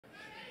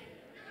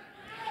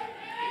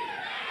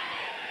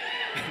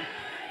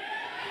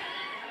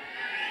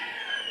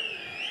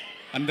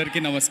అందరికీ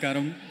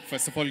నమస్కారం.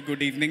 First of all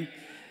good evening.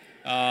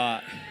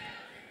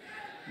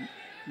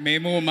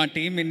 మేము మా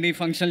టీం ఎన్ని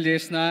ఫంక్షన్లు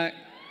చేసినా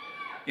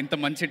ఇంత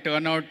మంచి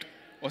టర్న్అవుట్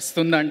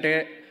వస్తుందంటే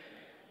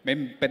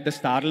మేము పెద్ద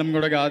స్టార్లం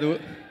కూడా కాదు.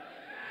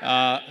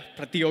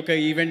 ప్రతి ఒక్క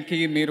ఈవెంట్కి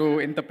మీరు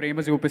ఎంత ప్రేమ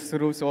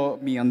చూపిస్తారు. సో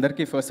మీ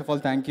అందరికీ first of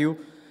all thank you.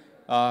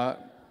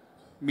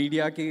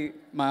 మీడియాకి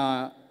మా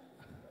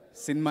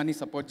సినిమాని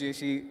సపోర్ట్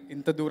చేసి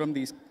ఇంత దూరం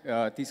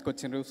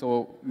తీసుకొచ్చిండ్రు. సో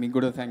మీకు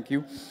కూడా థ్యాంక్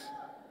యూ.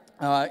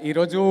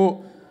 ఈరోజు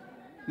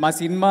మా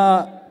సినిమా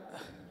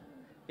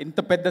ఎంత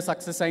పెద్ద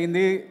సక్సెస్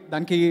అయింది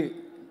దానికి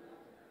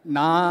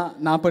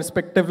నా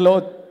పర్స్పెక్టివ్లో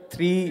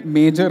 3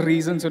 మేజర్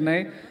రీజన్స్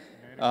ఉన్నాయి.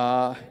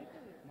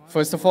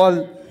 ఫస్ట్ ఆఫ్ ఆల్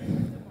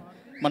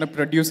మన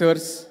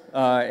ప్రొడ్యూసర్స్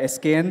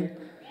ఎస్కేఎన్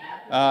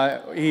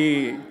ఈ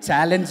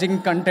ఛాలెంజింగ్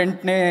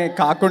కంటెంటే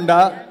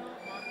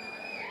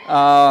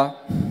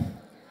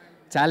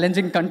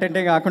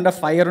కాకుండా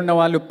ఫైర్ ఉన్న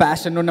వాళ్ళు,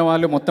 ప్యాషన్ ఉన్న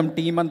వాళ్ళు, మొత్తం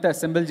టీం అంతా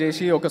అసెంబుల్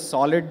చేసి ఒక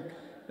సాలిడ్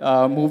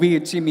మూవీ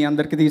ఇచ్చి మీ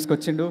అందరికీ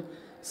తీసుకొచ్చిండు.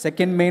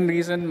 సెకండ్ మెయిన్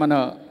రీజన్ మన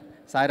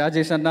సాయి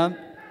రాజేష్ అన్న.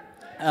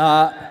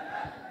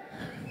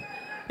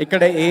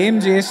 ఇక్కడ ఏం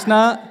చేసినా,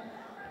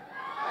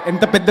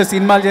 ఎంత పెద్ద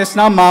సినిమాలు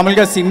చేసినా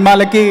మామూలుగా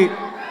సినిమాలకి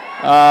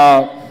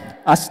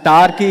ఆ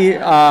స్టార్కి,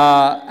 ఆ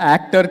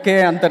యాక్టర్కే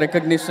అంత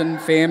రికగ్నిషన్,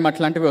 ఫేమ్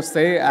అట్లాంటివి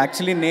వస్తాయి.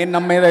 యాక్చువల్లీ నేను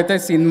నమ్మేదైతే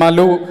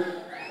సినిమాలు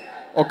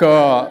ఒక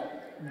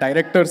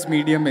డైరెక్టర్స్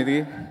మీడియం. ఇది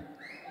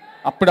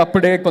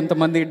అప్పుడప్పుడే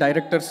కొంతమంది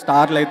డైరెక్టర్స్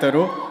స్టార్లు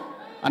అవుతారు.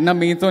 అన్న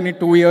మీతోని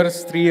 2 years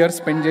 3 years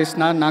స్పెండ్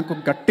చేసిన నాకు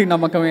గట్టి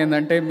నమ్మకం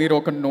ఏంటంటే మీరు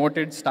ఒక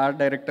నోటెడ్ స్టార్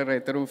డైరెక్టర్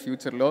అవుతారు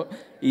ఫ్యూచర్లో.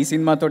 ఈ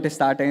సినిమాతోటి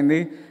స్టార్ట్ అయింది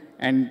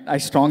and I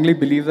strongly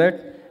believe that.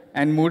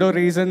 And మూడో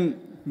రీజన్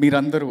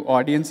మీరందరూ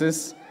ఆడియన్సెస్.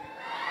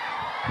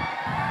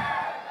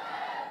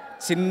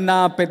 చిన్న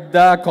పెద్ద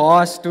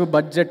కాస్ట్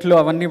బడ్జెట్లు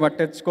అవన్నీ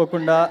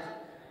పట్టించుకోకుండా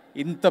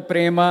ఇంత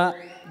ప్రేమ,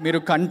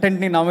 మీరు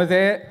కంటెంట్ని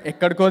నమ్మితే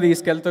ఎక్కడికో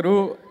తీసుకెళ్తారు.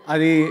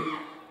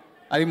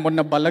 అది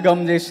మొన్న బలగం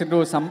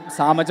చేసిర్రు,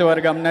 సామాజ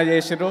వర్గంన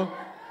చేసిర్రు,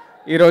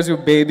 ఈరోజు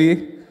baby.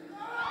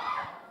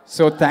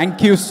 So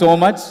thank you so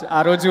much. ఆ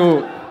రోజు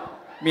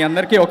మీ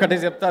అందరికీ ఒకటే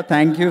చెప్తా,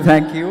 thank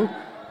you.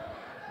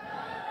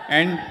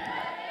 And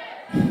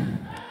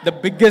the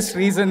biggest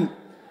reason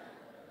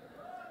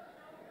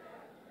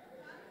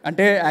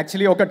అంటే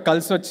యాక్చువల్లీ ఒకటి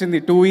కలిసి వచ్చింది.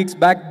 2 weeks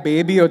బ్యాక్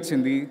బేబీ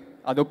వచ్చింది,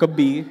 అదొక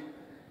బీ.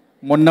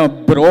 మొన్న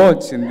బ్రో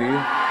వచ్చింది,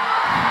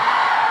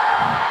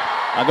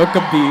 అదొక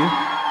బీ.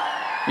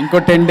 ఇంకో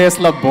 10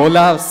 daysలో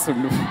బోలా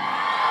వస్తుండు,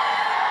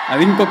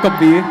 అది ఇంకొక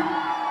బీ.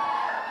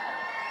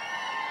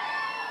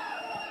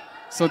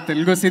 సో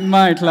తెలుగు సినిమా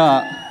ఇట్లా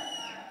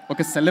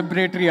ఒక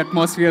సెలబ్రేటరీ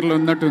అట్మాస్ఫియర్లో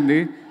ఉన్నట్టుంది.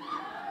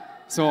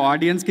 సో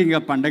ఆడియన్స్కి ఇంకా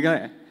పండగ,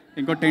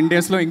 ఇంకో 10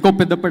 daysలో ఇంకో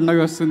పెద్ద పండగ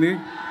వస్తుంది.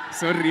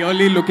 So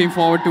really looking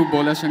forward to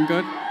Bola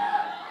Shankar.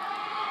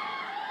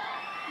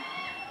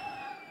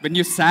 When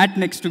you short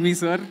next to me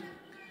sir,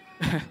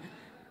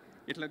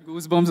 ఇట్లా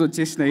గూస్ బంప్స్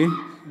వచ్చేసినాయి.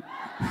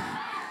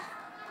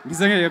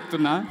 నిజంగా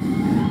చెప్తున్నా,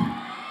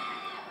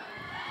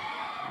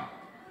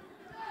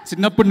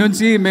 చిన్నప్పటి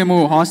నుంచి మేము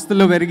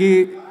హాస్టల్లో పెరిగి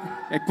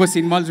ఎక్కువ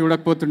సినిమాలు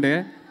చూడకపోతుండే.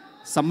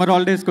 సమ్మర్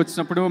హాలిడేస్కి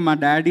వచ్చినప్పుడు మా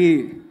డాడీ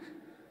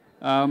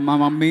మా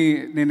మమ్మీ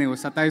నేను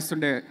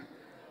సతాయిస్తుండే,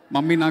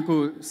 మమ్మీ నాకు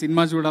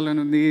సినిమా చూడాలని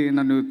ఉంది,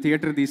 నన్ను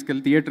థియేటర్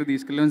తీసుకెళ్ళి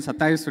అని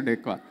సతాయిస్తుండే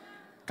ఎక్కువ.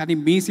 కానీ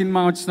మీ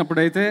సినిమా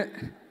వచ్చినప్పుడు అయితే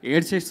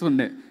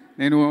ఏడ్చేస్తుండే.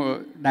 నేను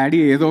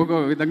డాడీ ఏదో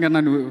ఒక విధంగా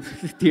నన్ను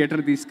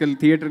థియేటర్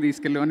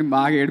తీసుకెళ్ళి అని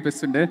బాగా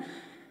ఏడిపిస్తుండే.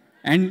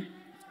 అండ్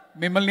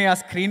మిమ్మల్ని ఆ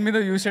స్క్రీన్ మీద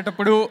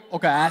చూసేటప్పుడు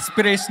ఒక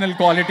ఆస్పిరేషనల్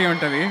క్వాలిటీ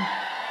ఉంటుంది.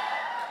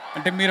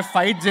 అంటే మీరు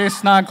ఫైట్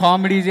చేసినా,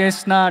 కామెడీ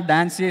చేసినా,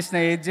 డ్యాన్స్ చేసినా,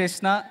 ఏది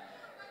చేసినా,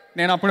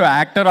 నేను అప్పుడు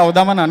యాక్టర్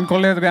అవుదామని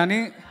అనుకోలేదు. కానీ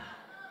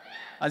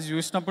అది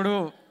చూసినప్పుడు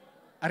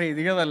అరే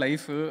ఇది కదా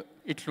లైఫ్,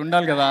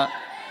 ఇట్లుండాలి కదా,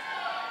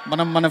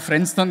 మనం మన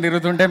ఫ్రెండ్స్తో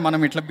తిరుగుతుంటే మనం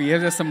ఇట్లా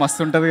బిహేవ్ చేస్తే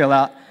మస్తు ఉంటుంది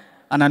కదా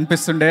అని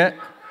అనిపిస్తుండే.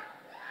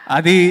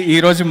 అది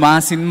ఈరోజు మా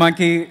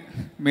సినిమాకి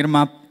మీరు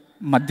మా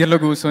మధ్యలో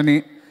కూర్చొని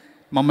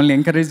మమ్మల్ని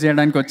ఎంకరేజ్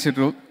చేయడానికి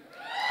వచ్చిర్రు.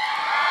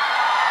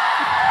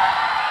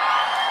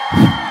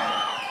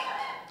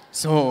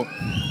 So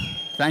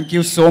thank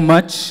you so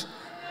much.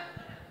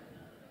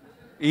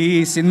 ఈ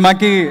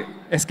సినిమాకి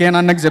ఎస్కేఎన్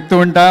అన్నకు చెప్తూ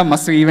ఉంటా,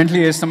 మస్తు ఈవెంట్లు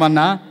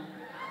చేస్తామన్నా.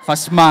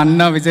 ఫస్ట్ మా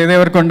అన్న విజయ్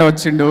దేవరకొండ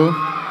వచ్చిండు,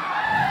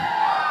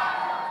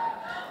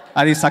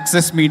 అది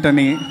సక్సెస్ మీట్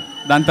అని.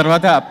 దాని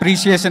తర్వాత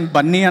అప్రిషియేషన్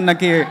బన్నీ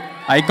అన్నకి,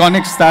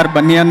 ఐకానిక్ స్టార్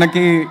బన్నీ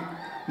అన్నకి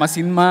మా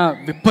సినిమా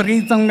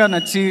విపరీతంగా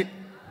నచ్చి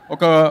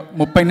ఒక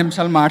 30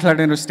 నిమిషాలు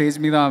మాట్లాడారు స్టేజ్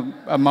మీద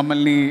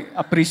మమ్మల్ని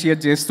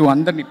అప్రిషియేట్ చేస్తూ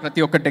అందరినీ, ప్రతి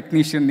ఒక్క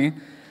టెక్నీషియన్ని.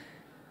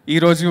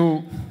 ఈరోజు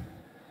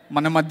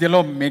మన మధ్యలో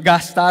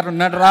మెగాస్టార్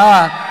ఉన్నాడు రా.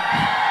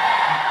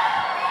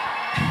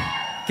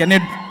 Can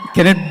it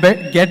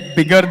get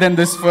bigger than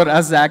this for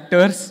us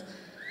actors?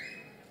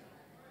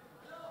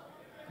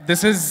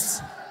 This is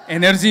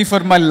energy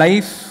for my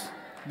life.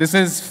 This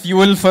is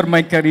fuel for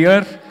my career.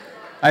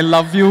 I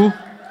love you.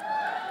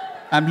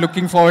 I'm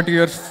looking forward to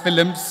your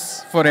films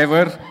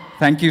forever.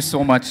 Thank you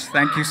so much.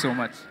 Thank you so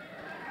much.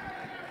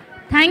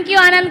 Thank you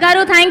Anand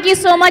garu. Thank you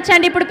so much.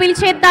 And ఇప్పుడు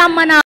పిలిచేద్దాం మన